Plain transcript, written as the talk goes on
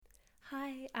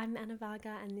Hi, I'm Anna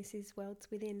Varga and this is Worlds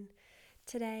Within.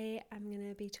 Today I'm going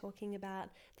to be talking about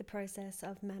the process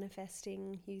of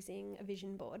manifesting using a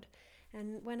vision board.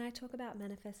 And when I talk about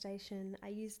manifestation, I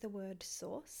use the word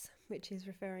source, which is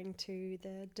referring to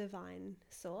the divine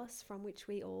source from which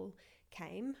we all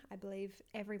came. I believe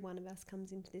every one of us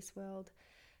comes into this world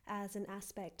as an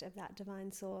aspect of that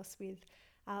divine source with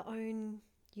our own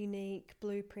unique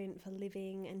blueprint for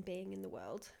living and being in the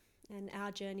world. And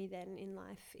our journey then in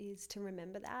life is to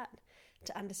remember that,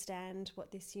 to understand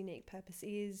what this unique purpose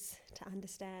is, to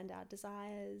understand our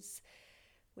desires,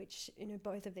 which,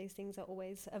 both of these things are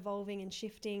always evolving and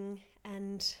shifting,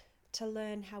 and to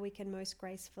learn how we can most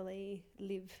gracefully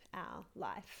live our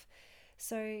life.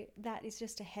 So that is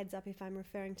just a heads up if I'm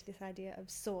referring to this idea of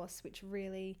source, which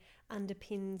really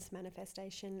underpins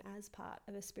manifestation as part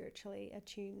of a spiritually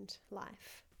attuned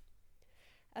life.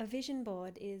 A vision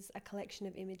board is a collection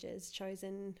of images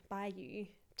chosen by you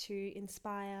to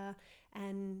inspire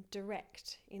and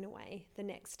direct, in a way, the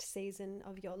next season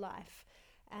of your life.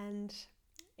 And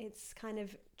it's kind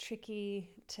of tricky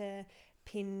to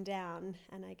pin down,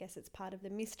 and I guess it's part of the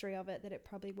mystery of it that it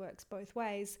probably works both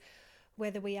ways,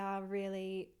 whether we are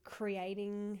really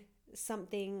creating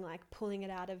something, like pulling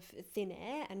it out of thin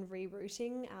air and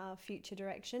rerouting our future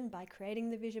direction by creating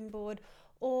the vision board,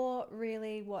 or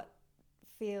really what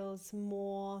feels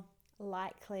more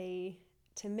likely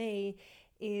to me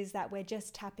is that we're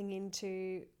just tapping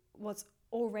into what's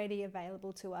already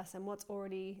available to us and what's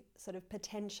already sort of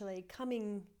potentially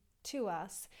coming to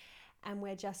us, and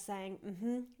we're just saying,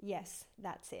 yes,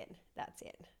 that's it,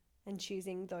 and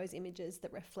choosing those images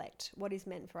that reflect what is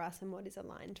meant for us and what is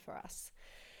aligned for us.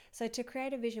 So to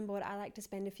create a vision board, I like to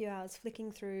spend a few hours flicking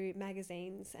through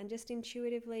magazines and just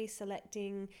intuitively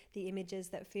selecting the images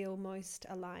that feel most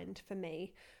aligned for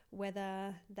me,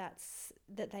 whether that's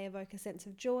that they evoke a sense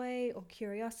of joy or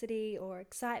curiosity or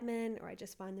excitement, or I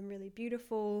just find them really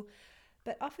beautiful.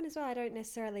 But often as well, I don't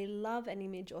necessarily love an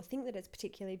image or think that it's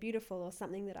particularly beautiful or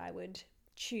something that I would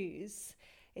choose.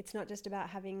 It's not just about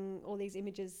having all these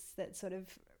images that sort of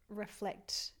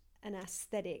reflect an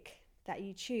aesthetic that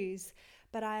you choose,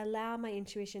 but I allow my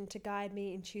intuition to guide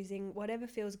me in choosing whatever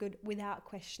feels good without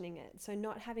questioning it. So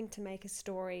not having to make a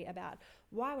story about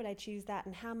why would I choose that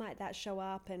and how might that show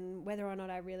up and whether or not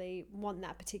I really want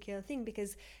that particular thing,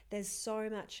 because there's so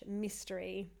much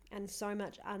mystery and so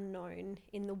much unknown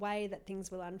in the way that things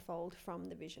will unfold from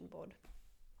the vision board.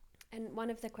 And one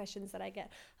of the questions that I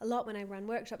get a lot when I run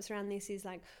workshops around this is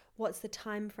like, what's the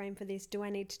time frame for this? Do I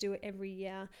need to do it every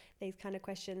year? These kind of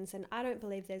questions. And I don't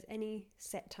believe there's any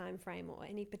set time frame or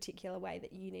any particular way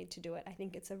that you need to do it. I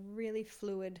think it's a really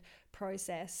fluid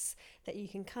process that you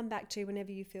can come back to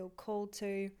whenever you feel called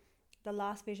to. The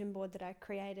last vision board that I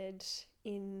created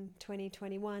in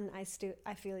 2021,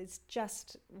 I feel is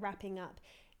just wrapping up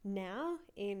now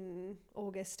in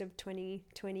August of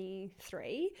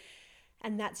 2023.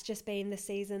 And that's just been the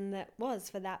season that was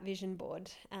for that vision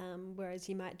board. Whereas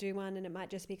you might do one and it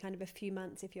might just be kind of a few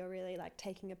months if you're really like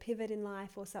taking a pivot in life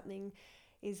or something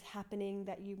is happening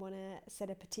that you want to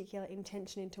set a particular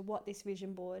intention into what this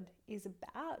vision board is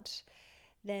about,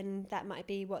 then that might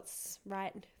be what's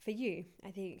right for you. I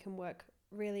think it can work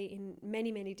really in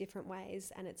many, many different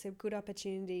ways, and it's a good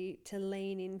opportunity to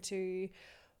lean into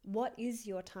what is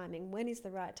your timing? When is the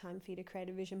right time for you to create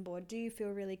a vision board? Do you feel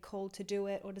really called to do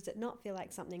it, or does it not feel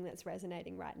like something that's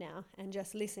resonating right now? And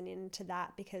just listen into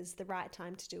that, because the right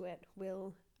time to do it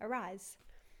will arise.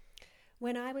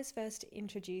 When I was first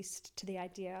introduced to the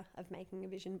idea of making a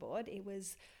vision board, it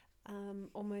was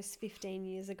almost 15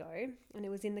 years ago, and it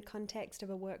was in the context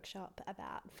of a workshop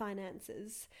about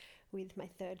finances with my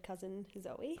third cousin,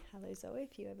 Zoe. Hello, Zoe,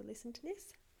 if you ever listen to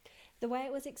this. The way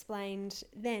it was explained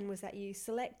then was that you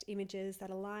select images that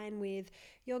align with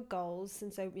your goals.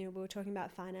 And so, we were talking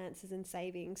about finances and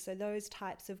savings, so those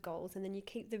types of goals. And then you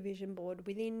keep the vision board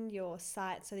within your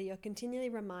sight so that you're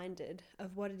continually reminded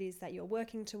of what it is that you're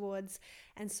working towards,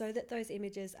 and so that those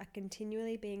images are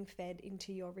continually being fed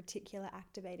into your reticular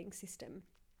activating system.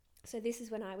 So this is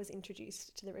when I was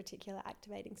introduced to the reticular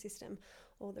activating system,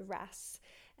 or the RAS.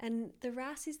 And the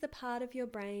RAS is the part of your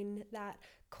brain that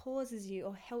causes you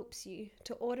or helps you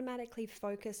to automatically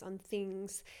focus on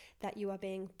things that you are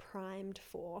being primed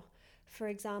for. For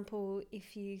example,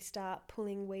 if you start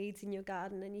pulling weeds in your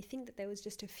garden and you think that there was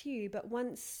just a few, but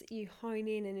once you hone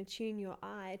in and attune your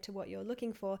eye to what you're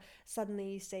looking for, suddenly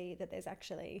you see that there's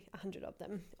actually 100 of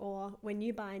them. Or when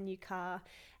you buy a new car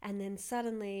and then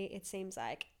suddenly it seems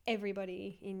like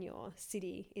everybody in your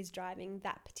city is driving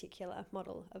that particular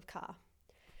model of car.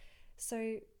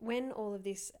 So when all of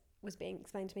this was being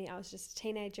explained to me. I was just a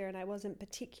teenager and I wasn't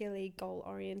particularly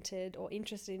goal-oriented or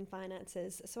interested in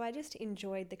finances. So I just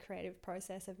enjoyed the creative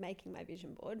process of making my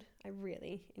vision board. I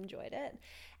really enjoyed it.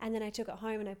 And then I took it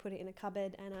home and I put it in a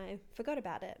cupboard and I forgot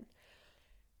about it.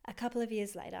 A couple of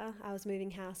years later, I was moving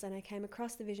house and I came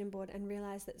across the vision board and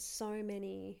realized that so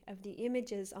many of the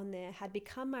images on there had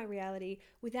become my reality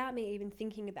without me even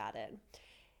thinking about it.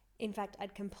 In fact,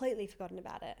 I'd completely forgotten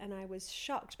about it, and I was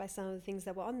shocked by some of the things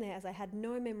that were on there, as I had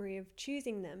no memory of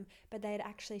choosing them, but they had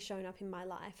actually shown up in my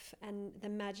life. And the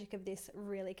magic of this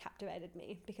really captivated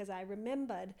me, because I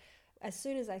remembered, as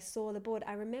soon as I saw the board,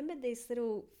 I remembered this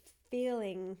little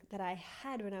feeling that I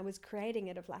had when I was creating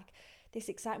it, of like this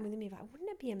excitement within me of, like,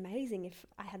 wouldn't it be amazing if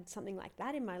I had something like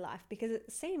that in my life? Because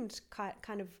it seemed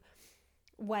kind of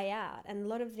way out, and a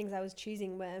lot of the things I was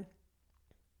choosing were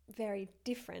very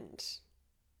different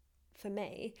for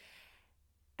me.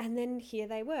 And then here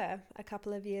they were a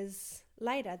couple of years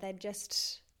later. They'd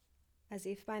just, as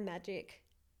if by magic,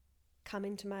 come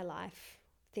into my life.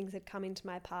 Things had come into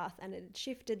my path and it had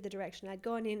shifted the direction I'd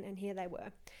gone in, and here they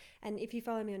were. And if you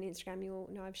follow me on Instagram, you'll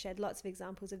know I've shared lots of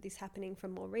examples of this happening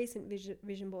from more recent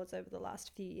vision boards over the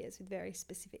last few years with very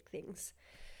specific things.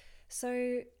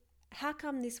 So how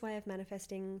come this way of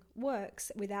manifesting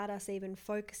works without us even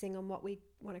focusing on what we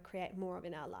want to create more of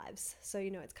in our lives? So,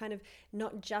 it's kind of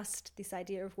not just this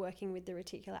idea of working with the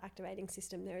reticular activating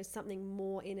system. There is something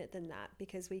more in it than that,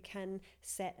 because we can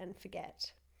set and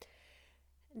forget.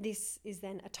 This is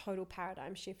then a total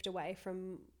paradigm shift away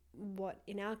from what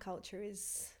in our culture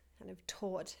is kind of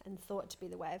taught and thought to be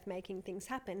the way of making things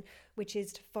happen, which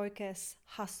is to focus,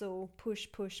 hustle, push,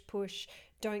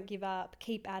 don't give up,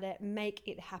 keep at it, make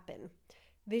it happen.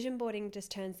 Vision boarding just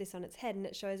turns this on its head, and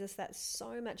it shows us that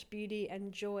so much beauty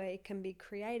and joy can be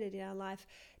created in our life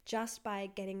just by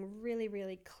getting really,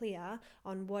 really clear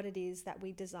on what it is that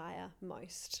we desire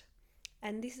most.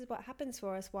 And this is what happens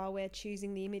for us while we're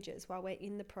choosing the images, while we're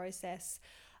in the process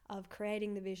of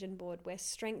creating the vision board. We're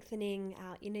strengthening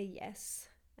our inner yes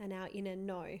and our inner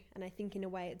no. And I think in a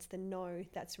way it's the no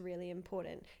that's really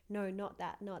important. No, not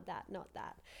that, not that, not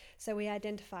that. So we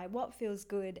identify what feels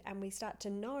good, and we start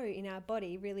to know in our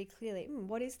body really clearly,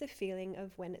 what is the feeling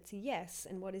of when it's a yes,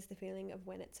 and what is the feeling of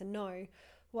when it's a no?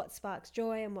 What sparks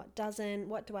joy and what doesn't?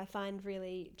 What do I find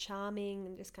really charming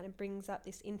and just kind of brings up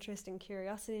this interest and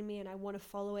curiosity in me, and I want to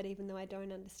follow it even though I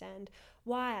don't understand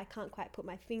why? I can't quite put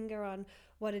my finger on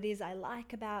what it is I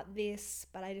like about this,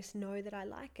 but I just know that I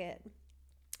like it.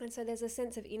 And so there's a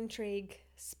sense of intrigue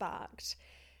sparked,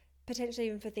 potentially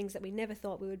even for things that we never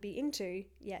thought we would be into,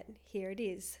 yet here it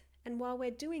is. And while we're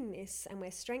doing this and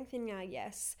we're strengthening our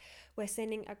yes, we're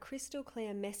sending a crystal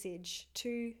clear message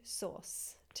to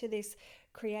Source, to this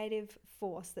creative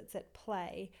force that's at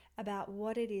play, about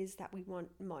what it is that we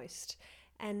want most.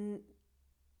 And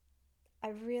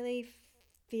I really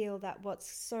feel that what's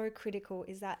so critical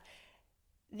is that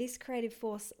this creative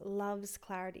force loves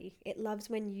clarity. It loves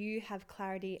when you have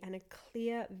clarity and a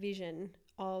clear vision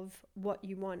of what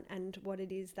you want and what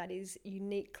it is that is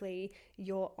uniquely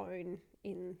your own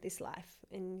in this life.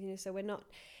 And so we're not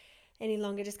any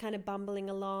longer just kind of bumbling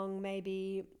along,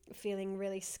 maybe feeling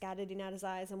really scattered in our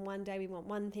desires, and one day we want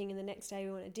one thing and the next day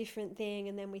we want a different thing,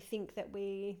 and then we think that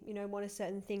we want a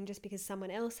certain thing just because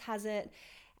someone else has it,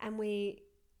 and we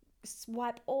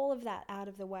swipe all of that out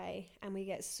of the way and we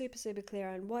get super, super clear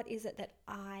on what is it that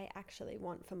I actually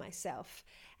want for myself.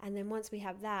 And then once we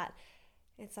have that,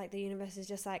 it's like the universe is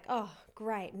just like, oh,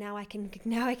 great, now I can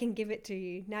give it to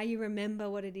you. Now you remember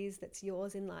what it is that's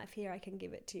yours in life. Here, I can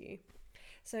give it to you.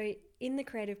 So in the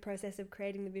creative process of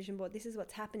creating the vision board, this is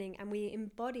what's happening, and we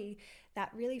embody that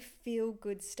really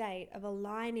feel-good state of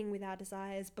aligning with our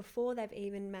desires before they've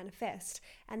even manifest.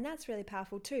 And that's really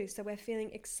powerful too. So we're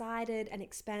feeling excited and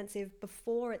expansive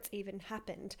before it's even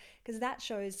happened, because that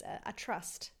shows a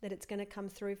trust that it's going to come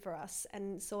through for us.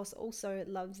 And Source also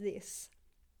loves this.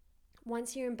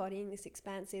 Once you're embodying this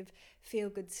expansive,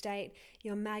 feel-good state,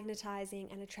 you're magnetizing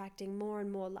and attracting more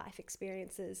and more life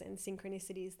experiences and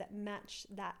synchronicities that match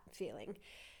that feeling.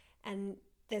 And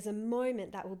there's a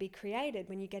moment that will be created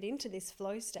when you get into this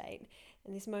flow state,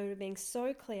 and this moment of being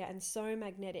so clear and so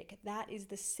magnetic. That is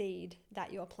the seed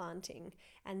that you're planting,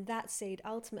 and that seed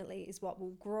ultimately is what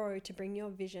will grow to bring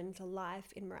your vision to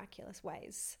life in miraculous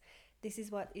ways. This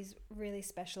is what is really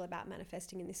special about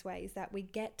manifesting in this way, is that we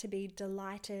get to be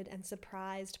delighted and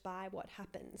surprised by what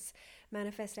happens.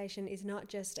 Manifestation is not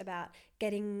just about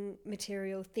getting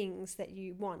material things that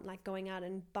you want, like going out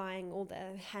and buying all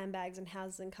the handbags and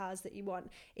houses and cars that you want.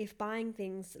 If buying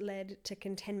things led to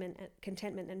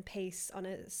contentment and peace on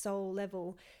a soul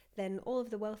level, then all of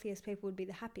the wealthiest people would be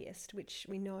the happiest, which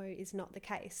we know is not the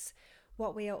case.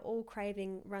 what we are all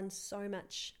craving runs so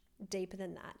much deeper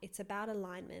than that. It's about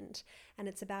alignment, and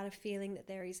it's about a feeling that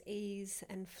there is ease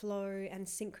and flow and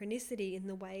synchronicity in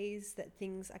the ways that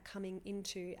things are coming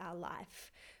into our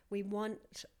life. We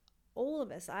want, all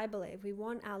of us, I believe, we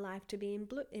want our life to be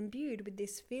imbued with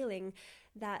this feeling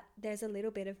that there's a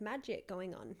little bit of magic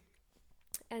going on.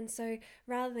 And so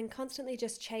rather than constantly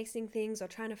just chasing things or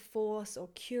trying to force or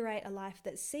curate a life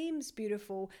that seems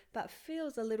beautiful but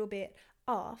feels a little bit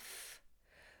off,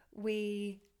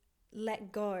 we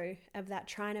let go of that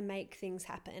trying to make things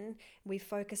happen. We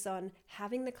focus on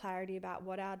having the clarity about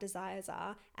what our desires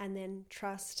are, and then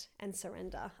trust and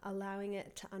surrender, allowing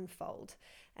it to unfold.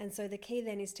 And so the key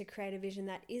then is to create a vision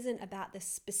that isn't about the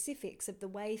specifics of the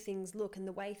way things look and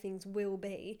the way things will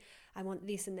be. I want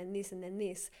this and then this and then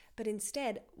this. But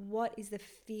instead, what is the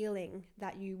feeling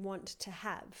that you want to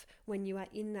have when you are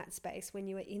in that space, when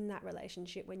you are in that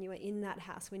relationship, when you are in that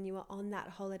house, when you are on that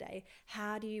holiday?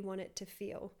 How do you want it to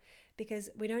feel? Because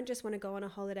we don't just want to go on a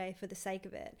holiday for the sake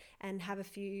of it and have a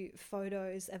few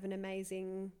photos of an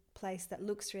amazing place that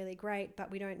looks really great,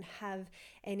 but we don't have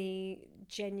any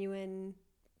genuine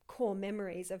core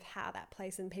memories of how that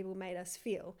place and people made us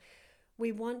feel.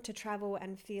 We want to travel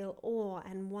and feel awe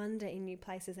and wonder in new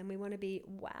places, and we want to be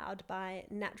wowed by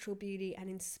natural beauty and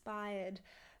inspired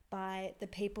by the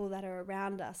people that are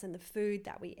around us and the food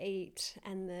that we eat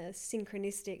and the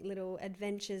synchronistic little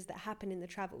adventures that happen in the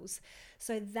travels.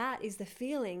 So that is the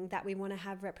feeling that we want to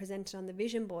have represented on the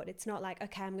vision board. It's not like,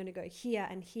 okay, I'm going to go here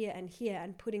and here and here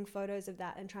and putting photos of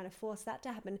that and trying to force that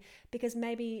to happen, because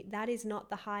maybe that is not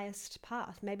the highest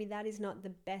path. Maybe that is not the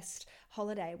best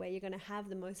holiday where you're going to have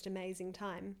the most amazing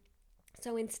time.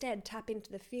 So instead, tap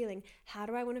into the feeling. How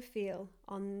do I want to feel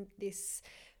on this,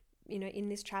 in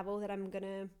this travel that I'm going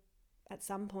to at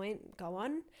some point go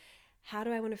on? How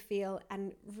do I want to feel?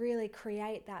 And really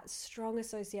create that strong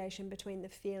association between the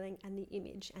feeling and the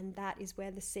image. And that is where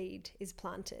the seed is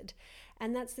planted.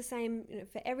 And that's the same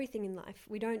for everything in life.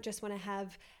 We don't just want to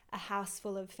have a house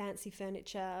full of fancy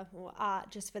furniture or art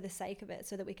just for the sake of it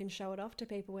so that we can show it off to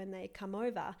people when they come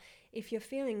over. If you're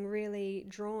feeling really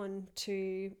drawn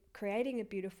to creating a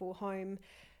beautiful home,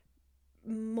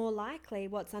 more likely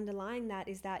what's underlying that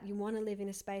is that you want to live in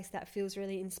a space that feels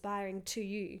really inspiring to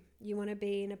you. You want to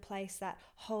be in a place that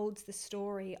holds the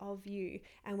story of you,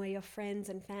 and where your friends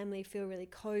and family feel really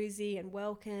cozy and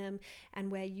welcome,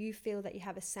 and where you feel that you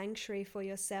have a sanctuary for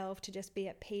yourself to just be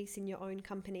at peace in your own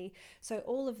company. So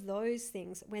all of those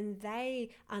things, when they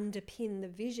underpin the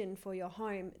vision for your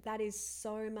home, that is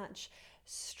so much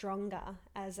stronger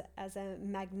as a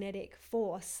magnetic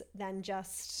force than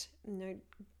just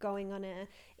going on a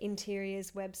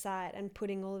interiors website and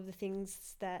putting all of the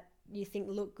things that you think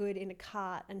look good in a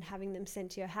cart and having them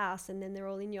sent to your house, and then they're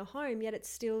all in your home, yet it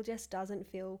still just doesn't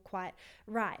feel quite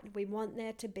right. We want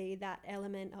there to be that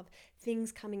element of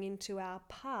things coming into our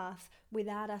path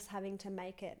without us having to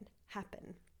make it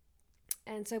happen.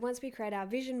 And so once we create our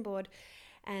vision board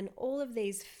and all of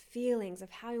these feelings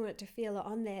of how we want it to feel are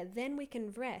on there, then we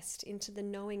can rest into the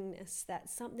knowingness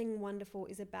that something wonderful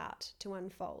is about to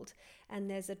unfold. And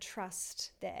there's a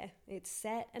trust there. It's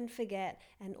set and forget,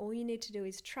 and all you need to do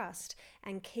is trust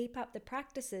and keep up the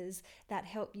practices that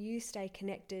help you stay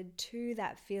connected to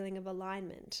that feeling of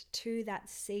alignment, to that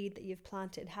seed that you've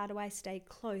planted. How do I stay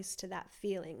close to that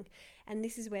feeling? And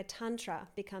this is where Tantra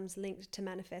becomes linked to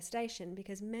manifestation,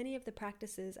 because many of the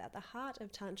practices at the heart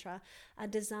of Tantra are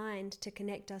designed to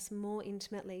connect us more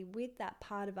intimately with that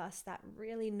part of us that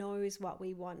really knows what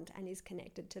we want and is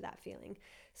connected to that feeling.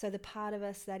 So the part of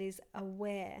us that is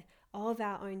aware of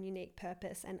our own unique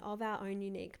purpose and of our own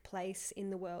unique place in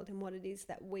the world and what it is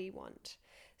that we want.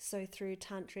 So through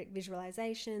tantric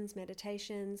visualizations,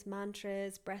 meditations,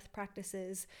 mantras, breath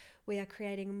practices, we are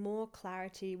creating more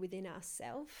clarity within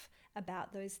ourselves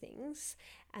about those things.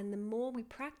 And the more we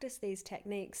practice these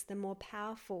techniques, the more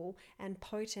powerful and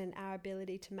potent our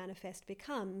ability to manifest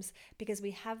becomes, because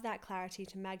we have that clarity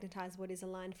to magnetize what is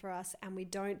aligned for us, and we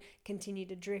don't continue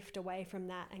to drift away from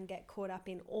that and get caught up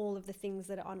in all of the things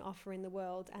that are on offer in the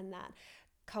world and that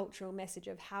cultural message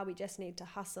of how we just need to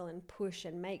hustle and push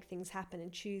and make things happen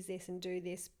and choose this and do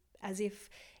this, as if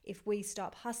we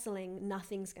stop hustling,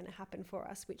 nothing's going to happen for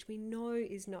us, which we know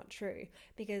is not true.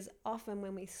 Because often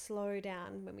when we slow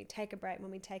down, when we take a break, when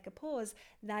we take a pause,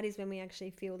 that is when we actually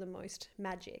feel the most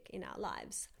magic in our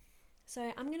lives.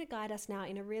 So I'm going to guide us now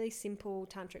in a really simple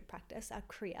tantric practice, our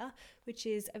kriya, which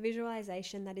is a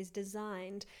visualization that is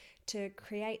designed to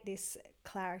create this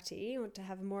clarity, or to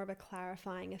have more of a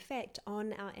clarifying effect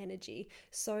on our energy,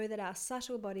 so that our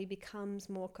subtle body becomes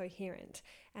more coherent.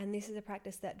 And this is a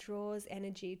practice that draws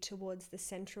energy towards the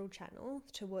central channel,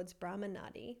 towards Brahma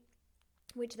Nadi.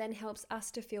 which then helps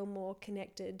us to feel more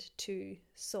connected to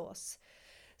Source.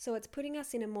 So it's putting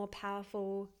us in a more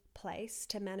powerful place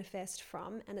to manifest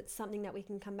from, and it's something that we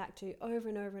can come back to over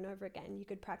and over and over again. You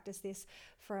could practice this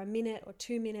for a minute or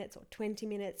 2 minutes or 20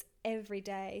 minutes every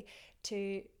day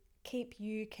to keep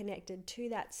you connected to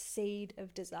that seed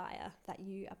of desire that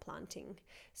you are planting.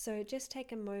 So just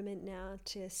take a moment now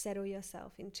to settle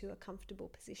yourself into a comfortable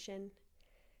position.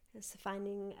 So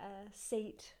finding a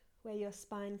seat where your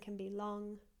spine can be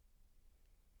long.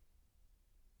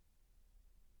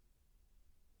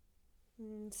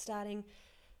 And starting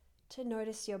to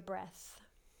notice your breath.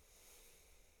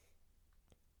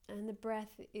 And the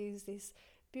breath is this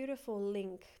beautiful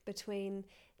link between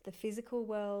the physical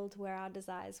world where our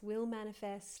desires will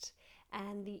manifest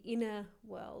and the inner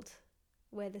world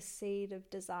where the seed of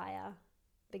desire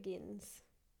begins.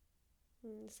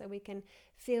 And so we can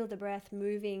feel the breath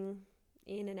moving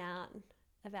in and out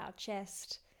of our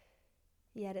chest,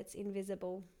 yet it's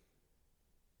invisible.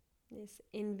 This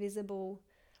invisible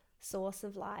source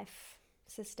of life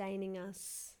sustaining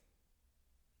us,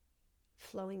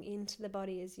 flowing into the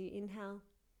body as you inhale,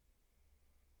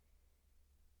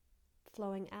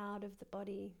 flowing out of the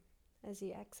body as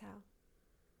you exhale.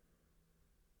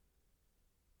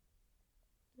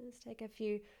 Let's take a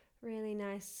few really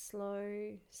nice,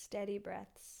 slow, steady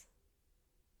breaths.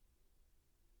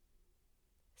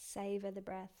 Savor the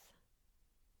breath.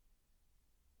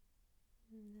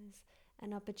 And there's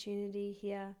an opportunity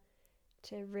here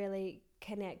to really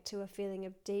connect to a feeling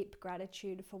of deep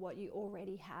gratitude for what you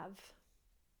already have.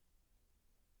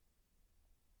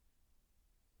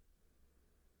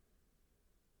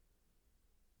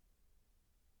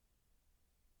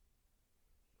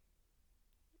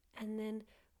 And then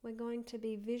we're going to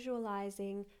be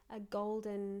visualizing a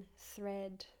golden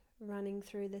thread running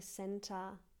through the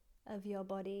center of your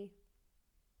body.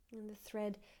 And the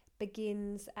thread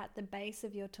begins at the base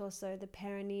of your torso, the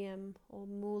perineum or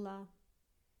mula.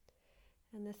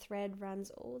 And the thread runs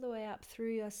all the way up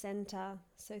through your center,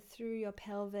 so through your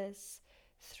pelvis,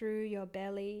 through your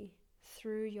belly,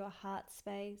 through your heart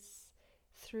space,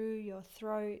 through your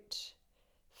throat,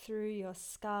 through your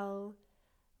skull,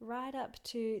 right up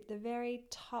to the very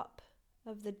top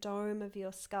of the dome of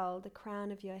your skull, the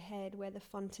crown of your head, where the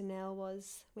fontanelle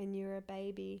was when you were a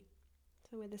baby,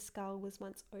 so where the skull was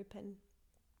once open.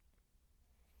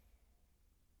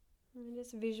 And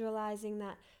just visualizing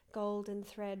that golden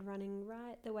thread running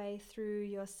right the way through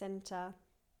your center.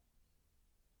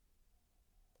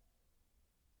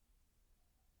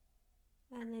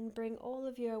 And then bring all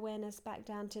of your awareness back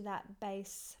down to that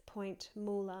base point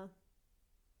mula.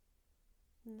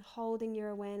 And holding your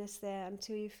awareness there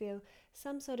until you feel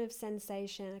some sort of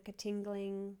sensation, like a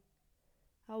tingling,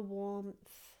 a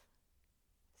warmth,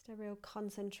 just a real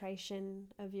concentration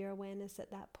of your awareness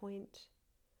at that point.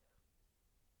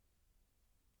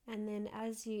 And then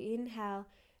as you inhale,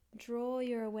 draw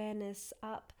your awareness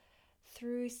up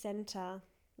through center,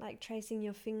 like tracing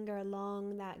your finger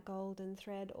along that golden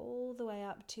thread all the way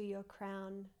up to your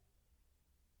crown.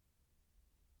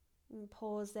 And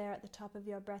pause there at the top of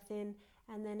your breath in,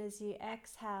 and then as you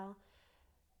exhale,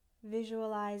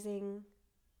 visualizing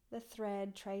the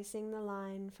thread tracing the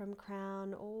line from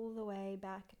crown all the way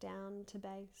back down to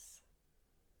base.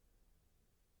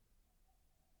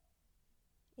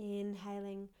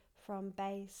 Inhaling from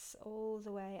base all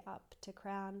the way up to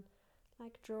crown,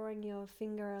 like drawing your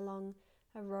finger along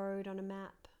a road on a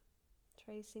map,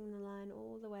 tracing the line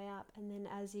all the way up, and then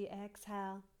as you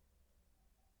exhale,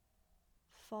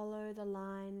 follow the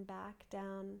line back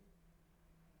down.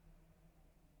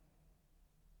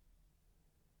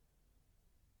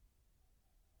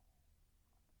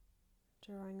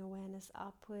 Drawing awareness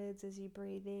upwards as you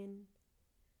breathe in.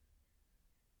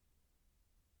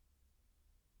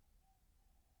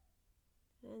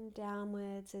 And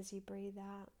downwards as you breathe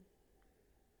out.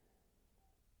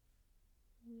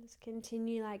 And just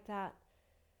continue like that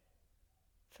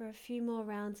for a few more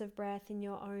rounds of breath in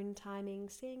your own timing,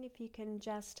 seeing if you can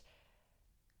just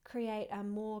create a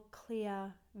more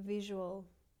clear visual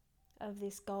of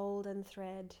this golden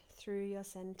thread through your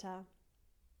center.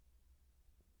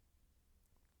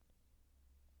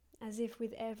 As if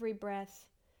with every breath,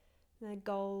 the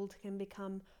gold can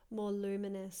become more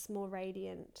luminous, more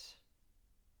radiant.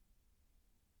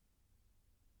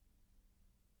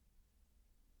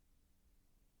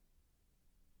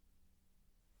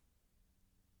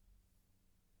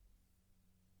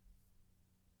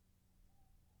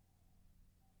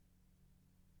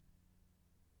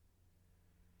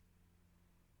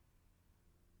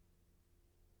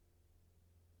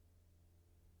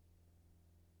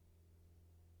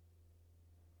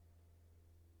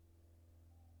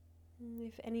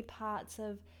 If any parts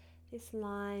of this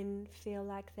line feel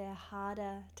like they're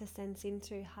harder to sense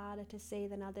into, harder to see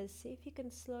than others, see if you can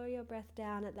slow your breath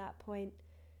down at that point.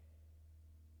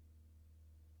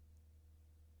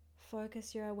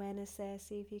 Focus your awareness there,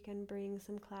 see if you can bring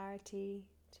some clarity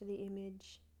to the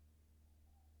image.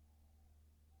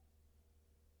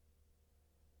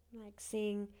 Like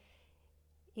seeing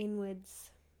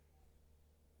inwards,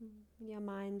 your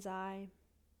mind's eye.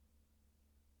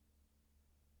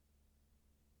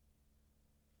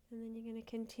 And then you're going to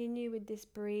continue with this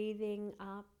breathing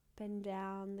up and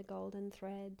down the golden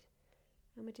thread.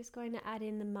 And we're just going to add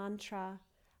in the mantra,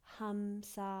 hum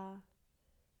sa.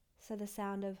 So the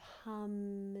sound of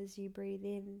hum as you breathe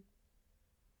in.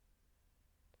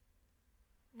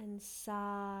 And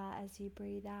sa as you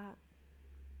breathe out.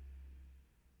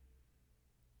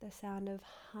 The sound of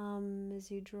hum as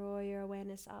you draw your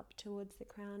awareness up towards the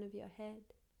crown of your head.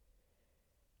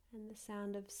 And the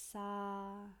sound of sa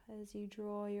as you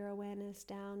draw your awareness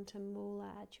down to mula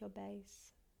at your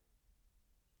base.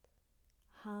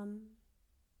 Hum,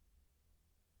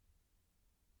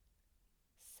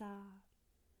 sa.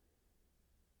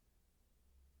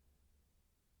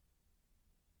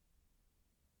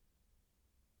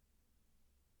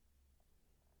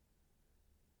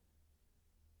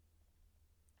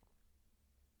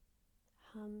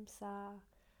 Hum, sa.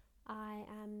 I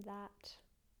am that.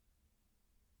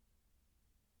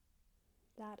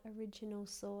 That original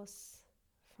source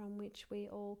from which we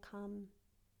all come,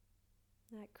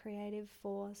 that creative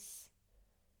force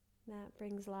that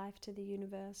brings life to the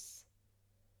universe,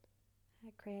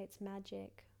 that creates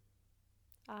magic.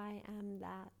 I am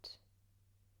that.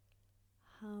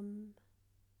 Hum,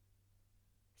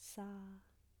 sa.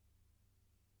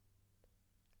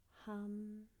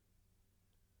 Hum,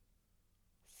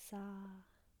 sa.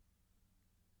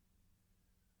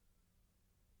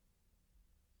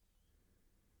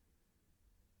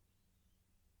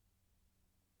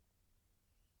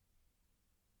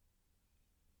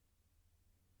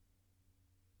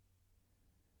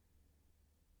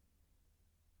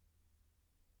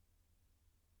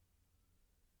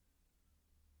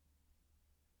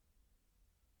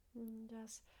 And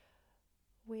just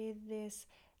with this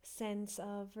sense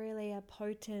of really a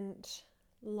potent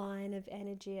line of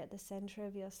energy at the center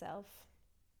of yourself,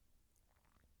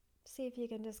 see if you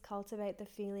can just cultivate the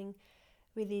feeling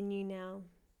within you now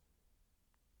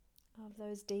of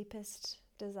those deepest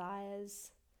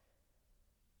desires,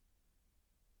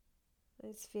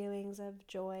 those feelings of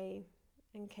joy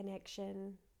and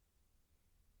connection,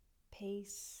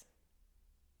 peace,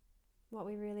 what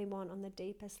we really want on the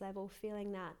deepest level,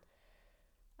 feeling that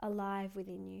alive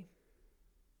within you,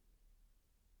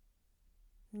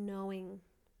 knowing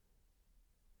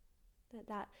that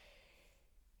that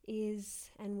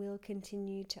is and will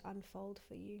continue to unfold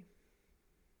for you.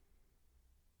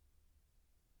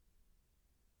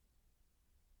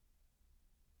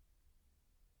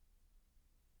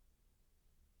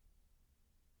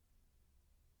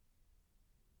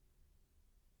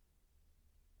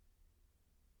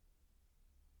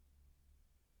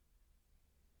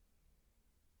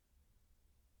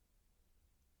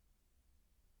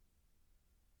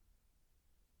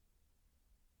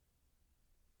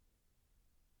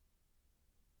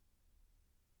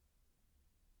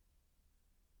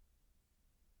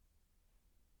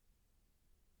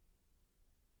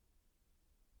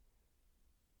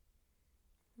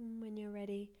 And when you're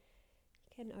ready,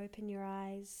 you can open your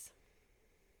eyes,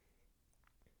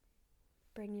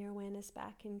 bring your awareness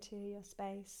back into your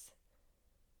space.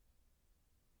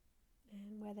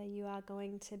 And whether you are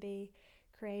going to be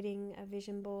creating a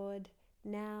vision board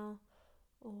now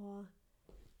or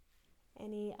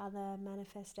any other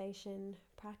manifestation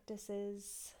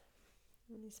practices,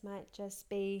 this might just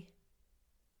be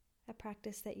a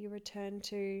practice that you return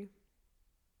to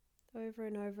over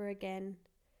and over again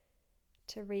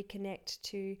to reconnect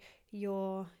to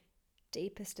your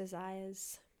deepest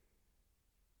desires.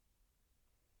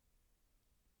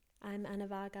 I'm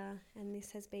Anavaga, and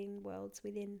this has been Worlds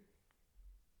Within.